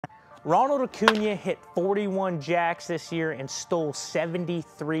Ronald Acuna hit 41 jacks this year and stole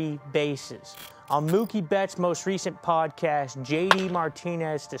 73 bases. On Mookie Betts' most recent podcast, JD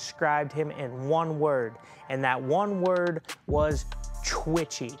Martinez described him in one word, and that one word was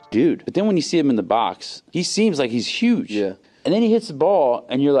twitchy. Dude, but then when you see him in the box, he seems like he's huge. Yeah. And then he hits the ball,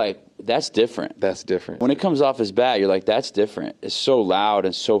 and you're like, that's different. That's different. When it comes off his bat, you're like, that's different. It's so loud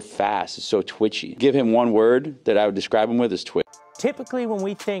and so fast. It's so twitchy. Give him one word that I would describe him with is twitch. Typically, when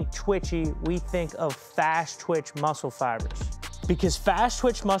we think twitchy, we think of fast twitch muscle fibers. Because fast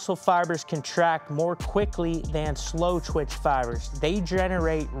twitch muscle fibers contract more quickly than slow twitch fibers. They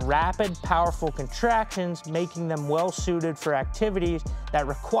generate rapid, powerful contractions, making them well suited for activities that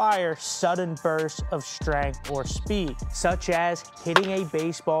require sudden bursts of strength or speed, such as hitting a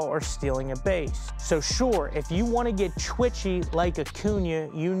baseball or stealing a base. So sure, if you want to get twitchy like Acuna,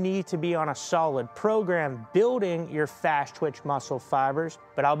 you need to be on a solid program building your fast twitch muscle fibers,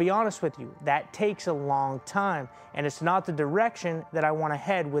 but I'll be honest with you, that takes a long time, and it's not the direction that I want to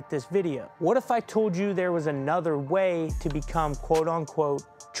head with this video. What if I told you there was another way to become quote-unquote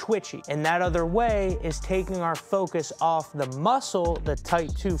twitchy? And that other way is taking our focus off the muscle, the type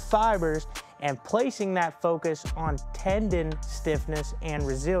 2 fibers, and placing that focus on tendon stiffness and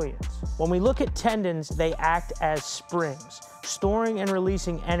resilience. When we look at tendons, they act as springs, storing and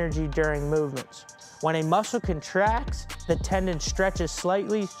releasing energy during movements. When a muscle contracts, the tendon stretches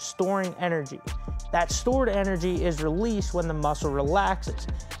slightly, storing energy. That stored energy is released when the muscle relaxes,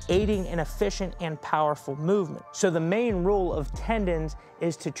 aiding in efficient and powerful movement. So the main role of tendons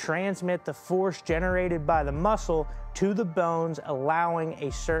is to transmit the force generated by the muscle to the bones, allowing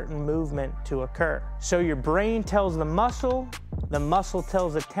a certain movement to occur. So your brain tells the muscle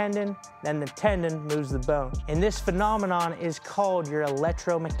tells the tendon, then the tendon moves the bone. And this phenomenon is called your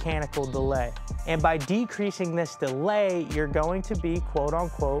electromechanical delay. And by decreasing this delay, you're going to be quote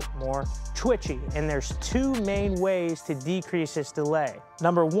unquote more twitchy. And there's two main ways to decrease this delay.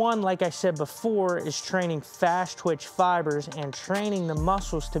 Number one, like I said before, is training fast twitch fibers and training the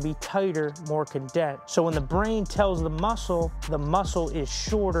muscles to be tighter, more condensed. So when the brain tells the muscle is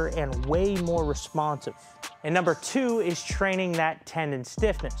shorter and way more responsive. And number two is training that tendon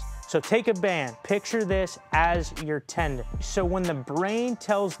stiffness. So take a band, picture this as your tendon. So when the brain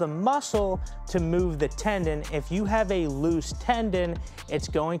tells the muscle to move the tendon, if you have a loose tendon, it's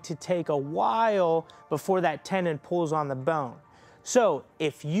going to take a while before that tendon pulls on the bone. So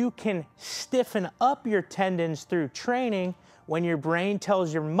if you can stiffen up your tendons through training, when your brain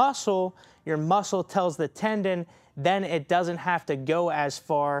tells your muscle tells the tendon, then it doesn't have to go as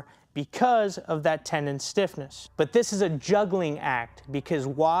far because of that tendon stiffness. But this is a juggling act, because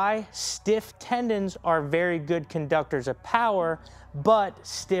why? Stiff tendons are very good conductors of power, but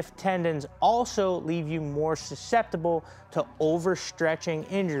stiff tendons also leave you more susceptible to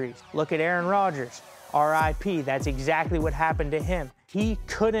overstretching injuries. Look at Aaron Rodgers, RIP, that's exactly what happened to him. He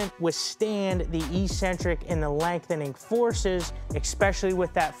couldn't withstand the eccentric and the lengthening forces, especially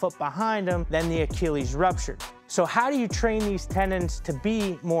with that foot behind him, then the Achilles ruptured. So how do you train these tendons to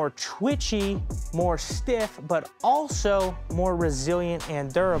be more twitchy, more stiff, but also more resilient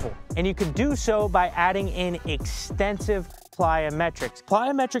and durable? And you can do so by adding in extensive plyometrics.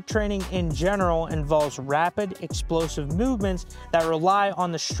 Plyometric training in general involves rapid, explosive movements that rely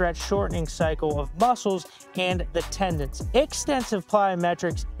on the stretch shortening cycle of muscles and the tendons. Extensive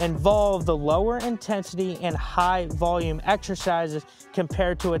plyometrics involve the lower intensity and high volume exercises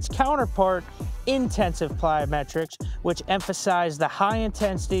compared to its counterpart, intensive plyometrics, which emphasize the high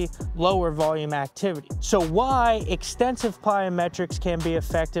intensity, lower volume activity. So why extensive plyometrics can be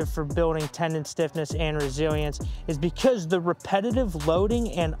effective for building tendon stiffness and resilience is because the repetitive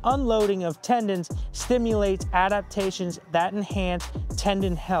loading and unloading of tendons stimulates adaptations that enhance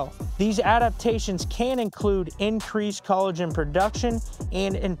tendon health. These adaptations can include increased collagen production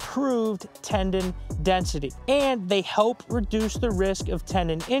and improved tendon density, and they help reduce the risk of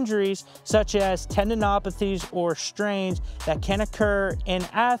tendon injuries such as tendinopathies or strains that can occur in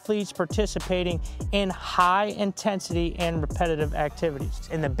athletes participating in high intensity and repetitive activities.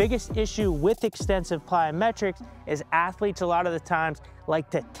 And the biggest issue with extensive plyometrics is athletes a lot of the times like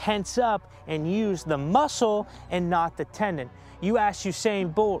to tense up and use the muscle and not the tendon. You ask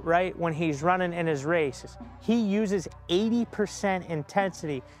Usain Bolt, right, when he's running in his races, he uses 80%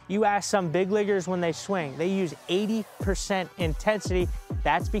 intensity. You ask some big leaguers when they swing, they use 80% intensity.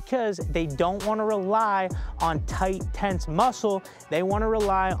 That's because they don't want to rely on tight, tense muscle. They want to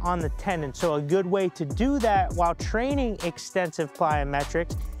rely on the tendon. So a good way to do that while training extensive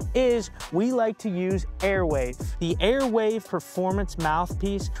plyometrics is we like to use Airwave. The Airwave Performance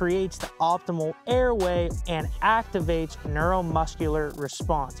Mouthpiece creates the optimal airway and activates neuromuscular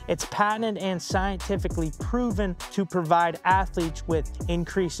response. It's patented and scientifically proven to provide athletes with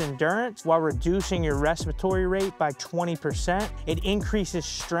increased endurance while reducing your respiratory rate by 20%. It increases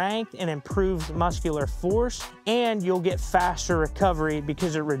strength and improves muscular force, and you'll get faster recovery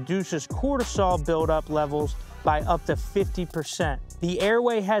because it reduces cortisol buildup levels by up to 50%. The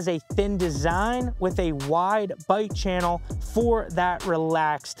Airway has a thin design with a wide bite channel for that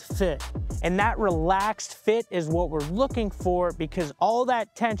relaxed fit. And that relaxed fit is what we're looking for because all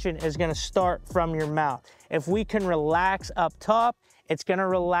that tension is gonna start from your mouth. If we can relax up top, it's gonna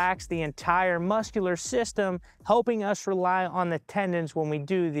relax the entire muscular system, helping us rely on the tendons when we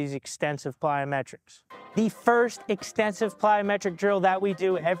do these extensive plyometrics. The first extensive plyometric drill that we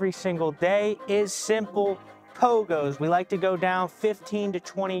do every single day is simple pogos. We like to go down 15 to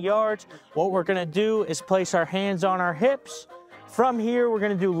 20 yards. What we're gonna do is place our hands on our hips. From here, we're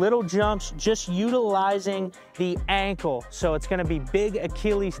gonna do little jumps, just utilizing the ankle. So it's gonna be big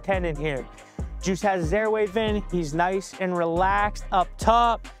Achilles tendon here. Juice has his Airwave in, he's nice and relaxed up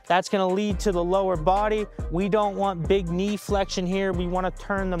top. That's gonna lead to the lower body. We don't want big knee flexion here. We wanna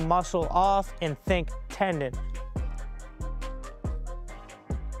turn the muscle off and think tendon.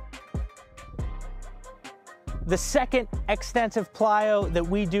 The second extensive plyo that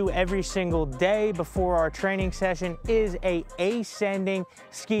we do every single day before our training session is a ascending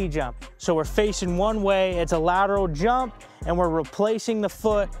ski jump. So we're facing one way, it's a lateral jump, and we're replacing the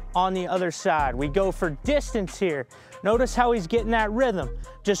foot on the other side. We go for distance here. Notice how he's getting that rhythm,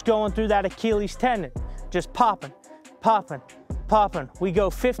 just going through that Achilles tendon, just popping, popping, popping. We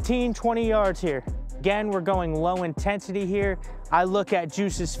go 15, 20 yards here. Again, we're going low intensity here. I look at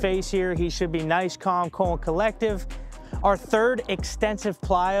Juice's face here. He should be nice, calm, cool, and collective. Our third extensive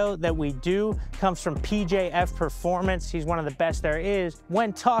plyo that we do comes from PJF Performance. He's one of the best there is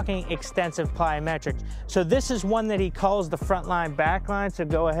when talking extensive plyometrics. So this is one that he calls the front line, back line. So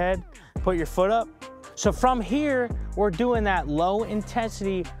go ahead, put your foot up. So from here, we're doing that low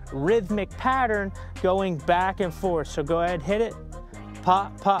intensity rhythmic pattern going back and forth. So go ahead, hit it.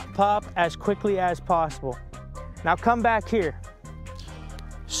 Pop, pop, pop as quickly as possible. Now come back here.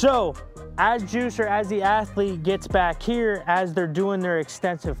 So as Juice or as the athlete gets back here, as they're doing their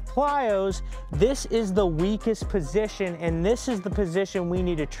extensive plyos, this is the weakest position and this is the position we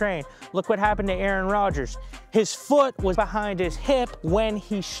need to train. Look what happened to Aaron Rodgers. His foot was behind his hip when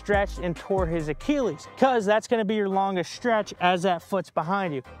he stretched and tore his Achilles, because that's gonna be your longest stretch as that foot's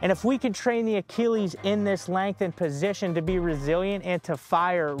behind you. And if we can train the Achilles in this lengthened position to be resilient and to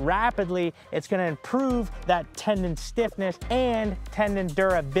fire rapidly, it's gonna improve that tendon stiffness and tendon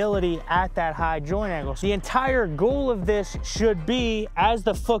durability at that high joint angle. The entire goal of this should be, as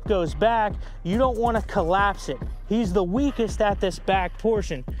the foot goes back, you don't wanna collapse it. He's the weakest at this back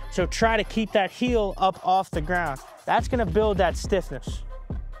portion, so try to keep that heel up off the ground. That's gonna build that stiffness.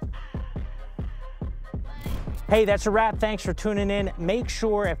 Hey, that's a wrap. Thanks for tuning in. Make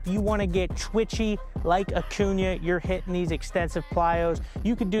sure if you wanna get twitchy like Acuna, you're hitting these extensive plyos.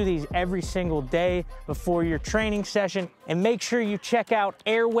 You can do these every single day before your training session. And make sure you check out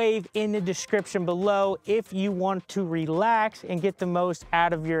Airwave in the description below if you want to relax and get the most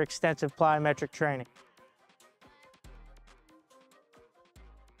out of your extensive plyometric training.